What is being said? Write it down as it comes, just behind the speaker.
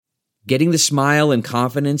Getting the smile and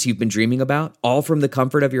confidence you've been dreaming about, all from the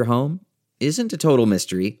comfort of your home, isn't a total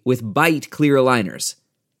mystery with Byte clear aligners.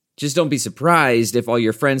 Just don't be surprised if all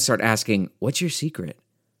your friends start asking, "What's your secret?"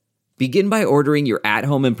 Begin by ordering your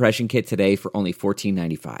at-home impression kit today for only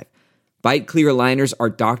 $14.95. Byte clear aligners are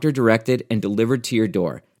doctor-directed and delivered to your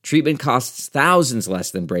door. Treatment costs thousands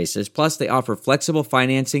less than braces, plus they offer flexible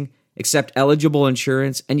financing, accept eligible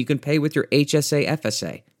insurance, and you can pay with your HSA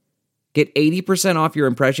FSA. Get 80% off your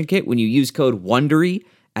impression kit when you use code WONDERY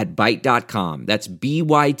at Byte.com. That's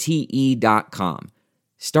BYTE.com.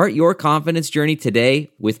 Start your confidence journey today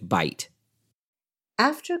with Byte.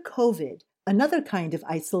 After COVID, another kind of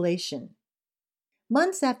isolation.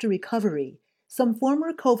 Months after recovery, some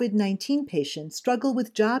former COVID-19 patients struggle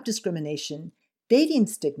with job discrimination, dating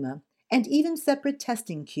stigma, and even separate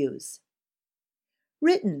testing queues.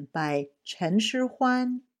 Written by Chen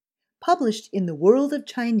Shihuan, published in The World of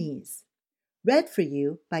Chinese. Read for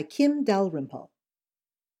you by Kim Dalrymple.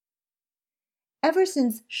 Ever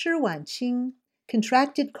since Shi Wanqing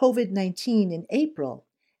contracted COVID-19 in April,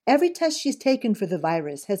 every test she's taken for the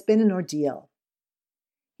virus has been an ordeal.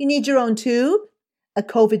 "You need your own tube?" a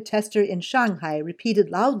COVID tester in Shanghai repeated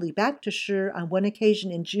loudly back to Shi on one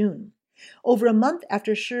occasion in June, over a month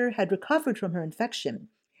after Shi had recovered from her infection,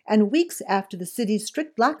 and weeks after the city's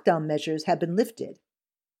strict lockdown measures had been lifted.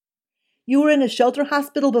 "You were in a shelter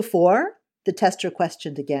hospital before?" the tester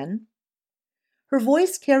questioned again. Her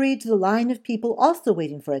voice carried to the line of people also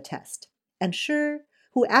waiting for a test, and Shi,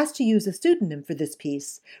 who asked to use a pseudonym for this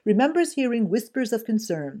piece, remembers hearing whispers of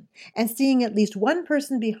concern and seeing at least one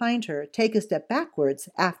person behind her take a step backwards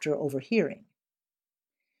after overhearing.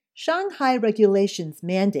 Shanghai regulations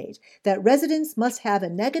mandate that residents must have a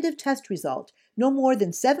negative test result no more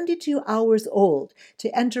than 72 hours old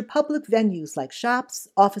to enter public venues like shops,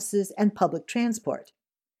 offices, and public transport.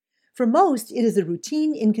 For most, it is a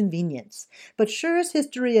routine inconvenience, but Shi's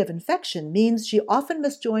history of infection means she often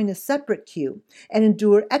must join a separate queue and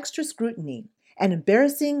endure extra scrutiny and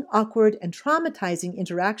embarrassing, awkward, and traumatizing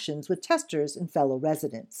interactions with testers and fellow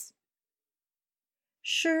residents.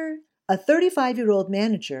 Shi, a 35-year-old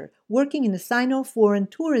manager working in a Sino-foreign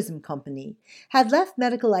tourism company, had left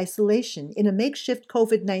medical isolation in a makeshift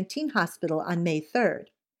COVID-19 hospital on May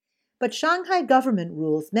 3rd. But Shanghai government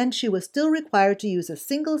rules meant she was still required to use a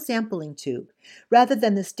single sampling tube rather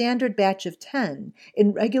than the standard batch of 10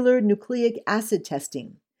 in regular nucleic acid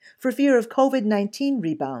testing, for fear of COVID-19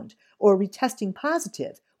 rebound or retesting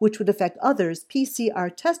positive, which would affect others' PCR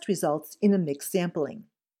test results in a mixed sampling.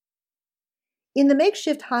 In the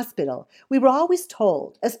makeshift hospital, we were always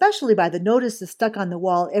told, especially by the notices stuck on the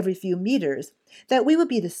wall every few meters, that we would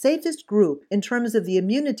be the safest group in terms of the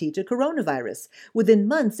immunity to coronavirus within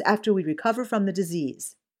months after we recover from the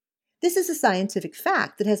disease. This is a scientific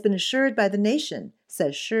fact that has been assured by the nation,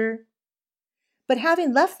 says Shi. But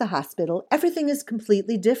having left the hospital, everything is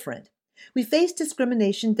completely different. We face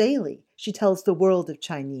discrimination daily, she tells The World of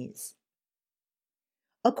Chinese.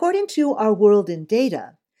 According to Our World in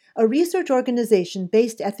Data, a research organization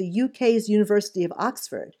based at the UK's University of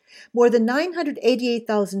Oxford, more than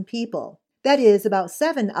 988,000 people, that is, about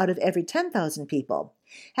 7 out of every 10,000 people,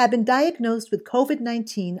 have been diagnosed with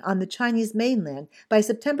COVID-19 on the Chinese mainland by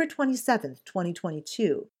September 27,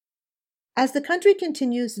 2022. As the country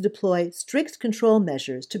continues to deploy strict control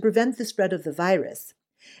measures to prevent the spread of the virus,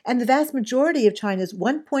 and the vast majority of China's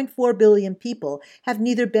 1.4 billion people have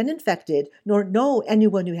neither been infected nor know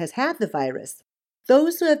anyone who has had the virus,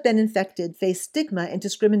 those who have been infected face stigma and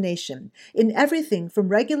discrimination in everything from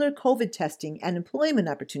regular COVID testing and employment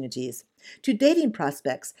opportunities to dating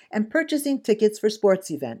prospects and purchasing tickets for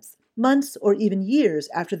sports events, months or even years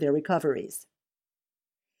after their recoveries.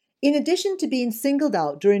 In addition to being singled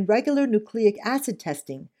out during regular nucleic acid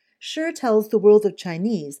testing, Shi tells The World of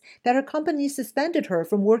Chinese that her company suspended her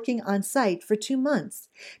from working on site for 2 months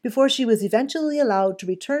before she was eventually allowed to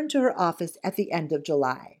return to her office at the end of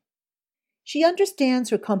July. She understands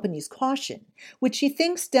her company's caution, which she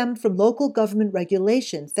thinks stemmed from local government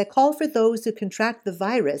regulations that call for those who contract the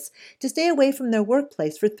virus to stay away from their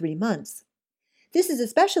workplace for 3 months. This is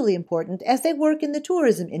especially important as they work in the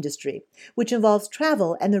tourism industry, which involves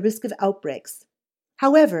travel and the risk of outbreaks.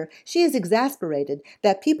 However, she is exasperated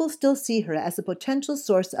that people still see her as a potential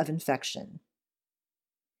source of infection.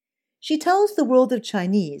 She tells The World of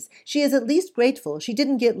Chinese she is at least grateful she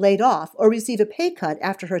didn't get laid off or receive a pay cut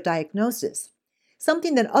after her diagnosis,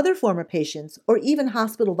 something that other former patients or even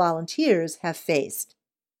hospital volunteers have faced.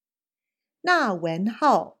 Na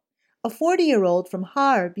Wenhao, a 40-year-old from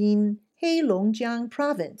Harbin, Heilongjiang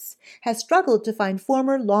province, has struggled to find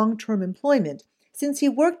former long-term employment since he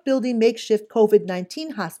worked building makeshift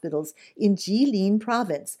COVID-19 hospitals in Jilin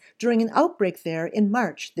province during an outbreak there in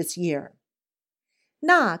March this year.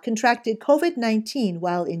 Na contracted COVID-19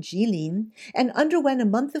 while in Jilin and underwent a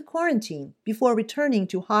month of quarantine before returning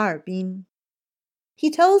to Harbin.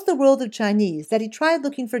 He tells the World of Chinese that he tried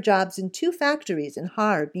looking for jobs in 2 factories in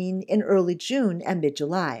Harbin in early June and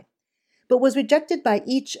mid-July, but was rejected by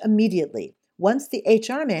each immediately once the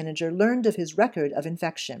HR manager learned of his record of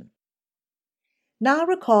infection. Na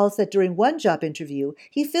recalls that during one job interview,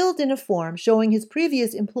 he filled in a form showing his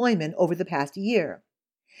previous employment over the past year.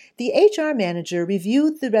 The HR manager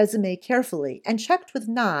reviewed the resume carefully and checked with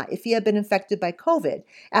Na if he had been infected by COVID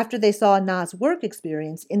after they saw Na's work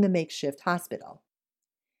experience in the makeshift hospital.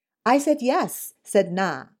 "I said yes," said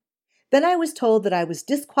Na. "Then I was told that I was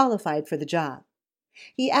disqualified for the job."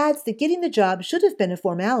 He adds that getting the job should have been a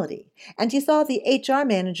formality, and he saw the HR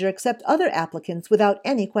manager accept other applicants without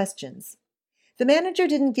any questions. The manager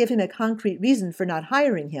didn't give him a concrete reason for not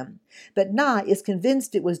hiring him, but Na is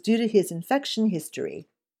convinced it was due to his infection history.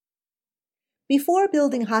 Before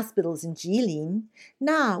building hospitals in Jilin,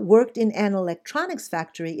 Na worked in an electronics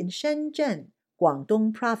factory in Shenzhen,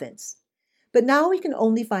 Guangdong province. But now he can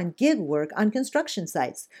only find gig work on construction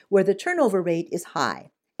sites where the turnover rate is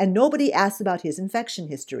high, and nobody asks about his infection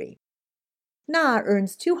history. Na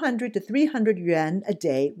earns 200 to 300 yuan a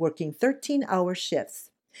day working 13-hour shifts,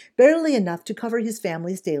 barely enough to cover his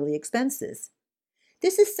family's daily expenses.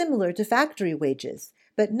 This is similar to factory wages,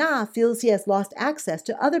 but Na feels he has lost access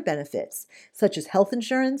to other benefits, such as health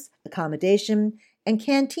insurance, accommodation, and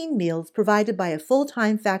canteen meals provided by a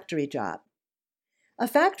full-time factory job. A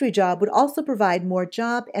factory job would also provide more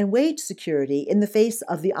job and wage security in the face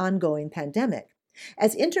of the ongoing pandemic,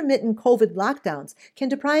 as intermittent COVID lockdowns can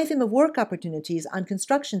deprive him of work opportunities on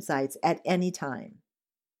construction sites at any time.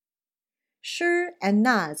 Shi and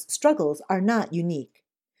Na's struggles are not unique.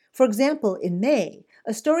 For example, in May,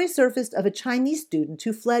 a story surfaced of a Chinese student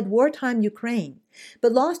who fled wartime Ukraine,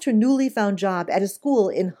 but lost her newly found job at a school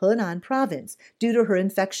in Henan province due to her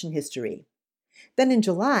infection history. Then in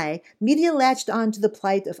July, media latched on to the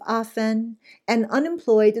plight of Ah Fen, an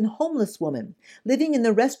unemployed and homeless woman living in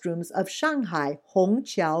the restrooms of Shanghai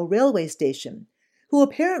Hongqiao railway station, who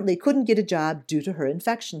apparently couldn't get a job due to her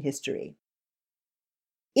infection history.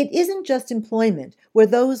 It isn't just employment where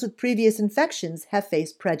those with previous infections have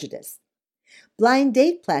faced prejudice. Blind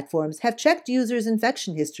date platforms have checked users'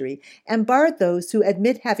 infection history and barred those who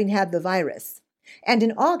admit having had the virus. And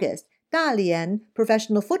in August, Dalian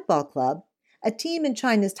Professional Football Club, a team in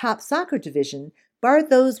China's top soccer division, barred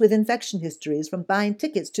those with infection histories from buying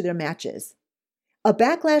tickets to their matches. A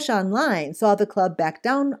backlash online saw the club back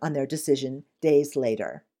down on their decision days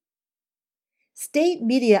later. State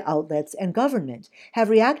media outlets and government have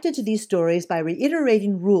reacted to these stories by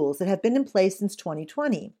reiterating rules that have been in place since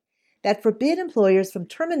 2020 that forbid employers from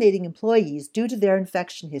terminating employees due to their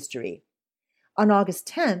infection history. On August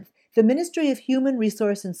 10th, the Ministry of Human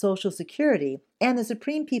Resource and Social Security and the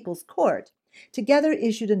Supreme People's Court together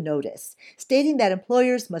issued a notice stating that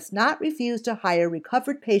employers must not refuse to hire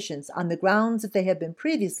recovered patients on the grounds that they have been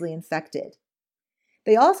previously infected.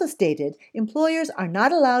 They also stated employers are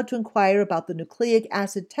not allowed to inquire about the nucleic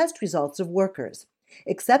acid test results of workers,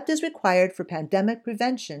 except as required for pandemic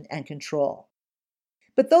prevention and control.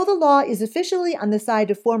 But though the law is officially on the side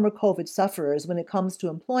of former COVID sufferers when it comes to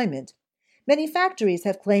employment, many factories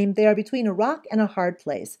have claimed they are between a rock and a hard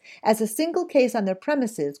place, as a single case on their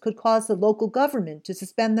premises could cause the local government to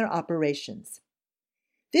suspend their operations.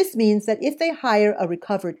 This means that if they hire a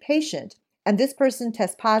recovered patient, and this person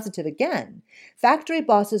tests positive again, factory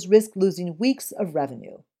bosses risk losing weeks of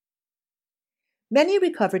revenue. Many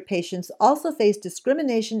recovered patients also face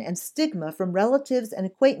discrimination and stigma from relatives and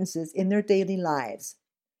acquaintances in their daily lives.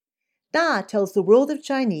 Da tells the World of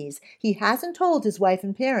Chinese he hasn't told his wife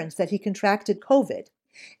and parents that he contracted COVID,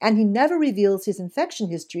 and he never reveals his infection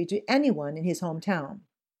history to anyone in his hometown.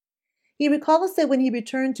 He recalls that when he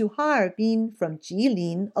returned to Harbin from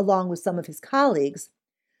Jilin along with some of his colleagues,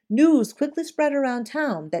 news quickly spread around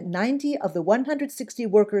town that 90 of the 160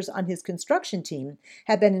 workers on his construction team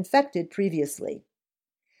had been infected previously.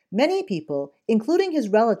 Many people, including his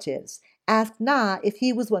relatives, asked Na if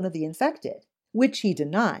he was one of the infected, which he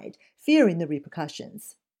denied, fearing the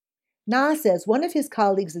repercussions. Na says one of his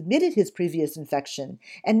colleagues admitted his previous infection,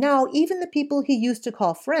 and now even the people he used to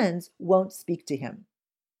call friends won't speak to him.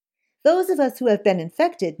 Those of us who have been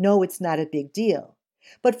infected know it's not a big deal.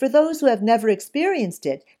 But for those who have never experienced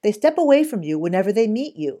it, they step away from you whenever they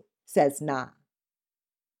meet you, says Na.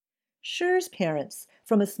 Shi's parents,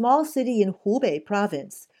 from a small city in Hubei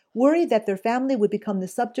province, worried that their family would become the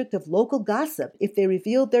subject of local gossip if they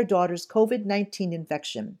revealed their daughter's COVID-19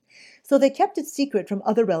 infection, so they kept it secret from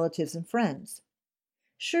other relatives and friends.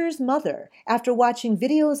 Shi's mother, after watching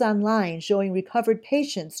videos online showing recovered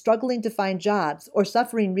patients struggling to find jobs or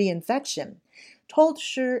suffering reinfection, told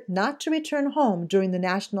Shi not to return home during the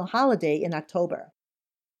national holiday in October.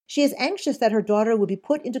 She is anxious that her daughter will be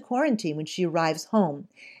put into quarantine when she arrives home,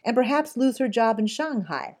 and perhaps lose her job in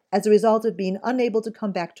Shanghai as a result of being unable to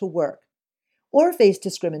come back to work, or face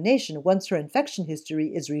discrimination once her infection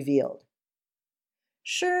history is revealed.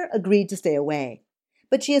 Shi agreed to stay away,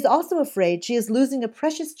 but she is also afraid she is losing a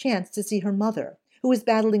precious chance to see her mother, who is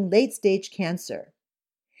battling late-stage cancer.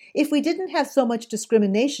 If we didn't have so much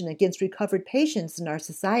discrimination against recovered patients in our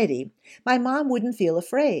society, my mom wouldn't feel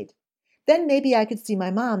afraid. Then maybe I could see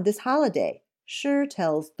my mom this holiday, Shi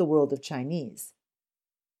tells the World of Chinese.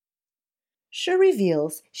 Shi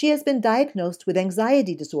reveals she has been diagnosed with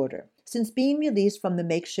anxiety disorder since being released from the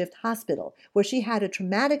makeshift hospital, where she had a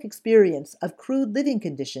traumatic experience of crude living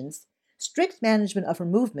conditions, strict management of her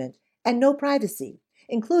movement, and no privacy,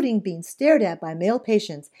 including being stared at by male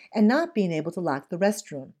patients and not being able to lock the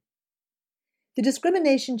restroom. The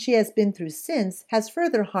discrimination she has been through since has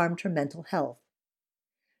further harmed her mental health.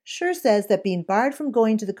 Shi says that being barred from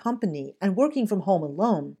going to the company and working from home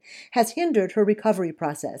alone has hindered her recovery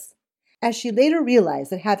process, as she later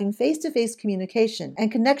realized that having face-to-face communication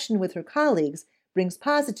and connection with her colleagues brings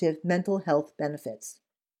positive mental health benefits.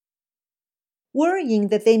 Worrying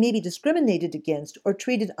that they may be discriminated against or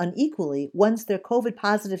treated unequally once their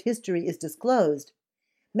COVID-positive history is disclosed,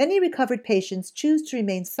 many recovered patients choose to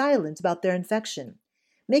remain silent about their infection,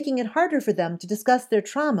 making it harder for them to discuss their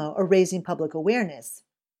trauma or raising public awareness.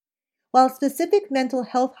 While specific mental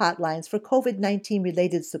health hotlines for COVID-19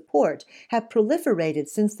 related support have proliferated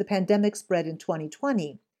since the pandemic spread in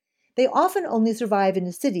 2020, they often only survive in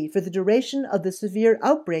a city for the duration of the severe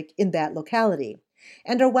outbreak in that locality,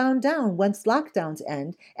 and are wound down once lockdowns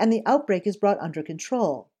end and the outbreak is brought under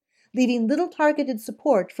control, leaving little targeted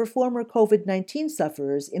support for former COVID-19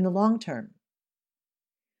 sufferers in the long term.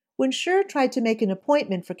 When Shi tried to make an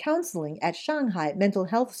appointment for counseling at Shanghai Mental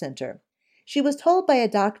Health Center, she was told by a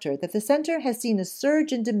doctor that the center has seen a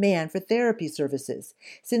surge in demand for therapy services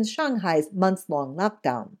since Shanghai's months-long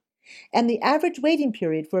lockdown, and the average waiting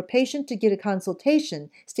period for a patient to get a consultation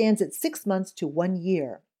stands at 6 months to 1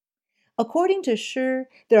 year. According to Shi,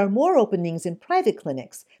 there are more openings in private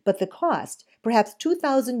clinics, but the cost, perhaps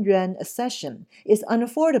 2,000 yuan a session, is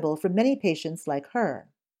unaffordable for many patients like her.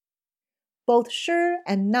 Both Shi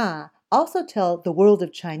and Na also tell the World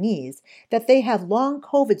of Chinese that they have long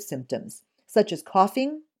COVID symptoms, such as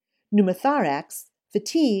coughing, pneumothorax,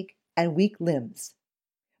 fatigue, and weak limbs.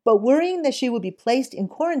 But worrying that she will be placed in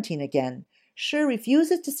quarantine again, Shi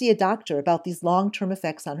refuses to see a doctor about these long-term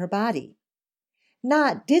effects on her body.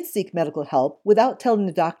 Na did seek medical help without telling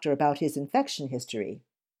the doctor about his infection history.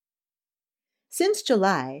 Since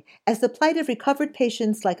July, as the plight of recovered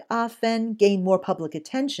patients like Ah Fen gained more public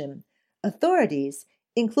attention, authorities,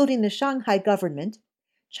 including the Shanghai government,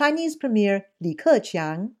 Chinese Premier Li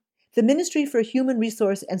Keqiang, the Ministry for Human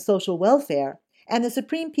Resource and Social Welfare, and the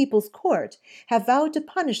Supreme People's Court have vowed to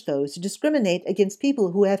punish those who discriminate against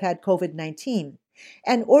people who have had COVID-19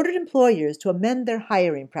 and ordered employers to amend their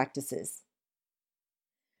hiring practices.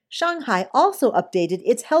 Shanghai also updated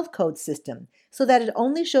its health code system so that it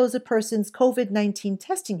only shows a person's COVID-19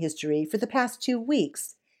 testing history for the past 2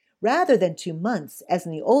 weeks, rather than 2 months as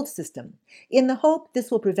in the old system, in the hope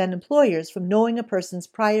this will prevent employers from knowing a person's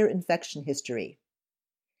prior infection history.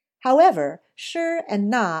 However, Shi and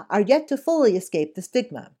Na are yet to fully escape the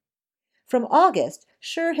stigma. From August,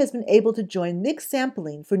 Shi has been able to join mixed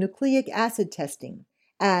sampling for nucleic acid testing,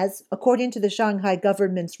 as, according to the Shanghai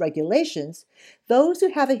government's regulations, those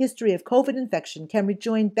who have a history of COVID infection can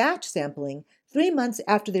rejoin batch sampling 3 months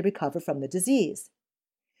after they recover from the disease.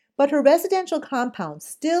 But her residential compound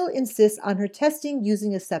still insists on her testing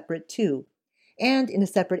using a separate tube, and in a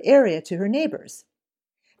separate area to her neighbors.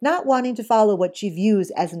 Not wanting to follow what she views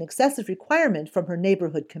as an excessive requirement from her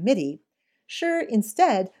neighborhood committee, Shi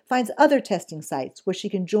instead finds other testing sites where she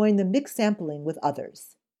can join the mixed sampling with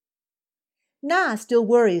others. Na still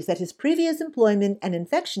worries that his previous employment and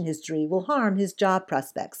infection history will harm his job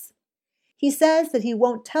prospects. He says that he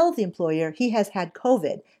won't tell the employer he has had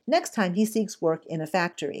COVID next time he seeks work in a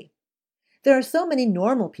factory. There are so many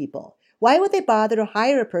normal people. Why would they bother to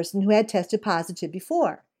hire a person who had tested positive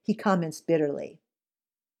before? He comments bitterly.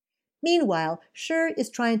 Meanwhile, Shi is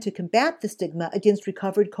trying to combat the stigma against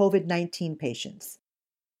recovered COVID-19 patients.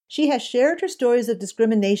 She has shared her stories of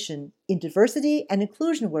discrimination in diversity and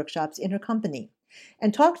inclusion workshops in her company,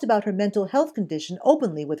 and talked about her mental health condition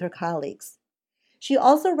openly with her colleagues. She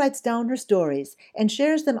also writes down her stories and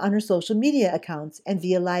shares them on her social media accounts and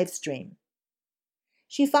via live stream.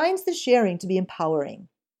 She finds the sharing to be empowering.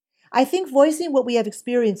 I think voicing what we have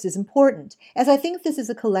experienced is important, as I think this is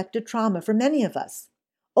a collective trauma for many of us.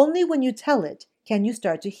 Only when you tell it can you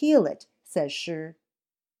start to heal it, says Shi.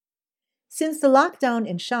 Since the lockdown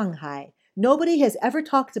in Shanghai, nobody has ever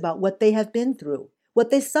talked about what they have been through, what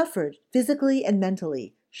they suffered physically and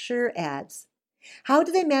mentally, Shi adds. How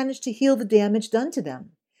do they manage to heal the damage done to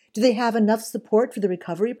them? Do they have enough support for the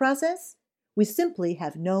recovery process? We simply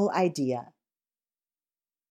have no idea.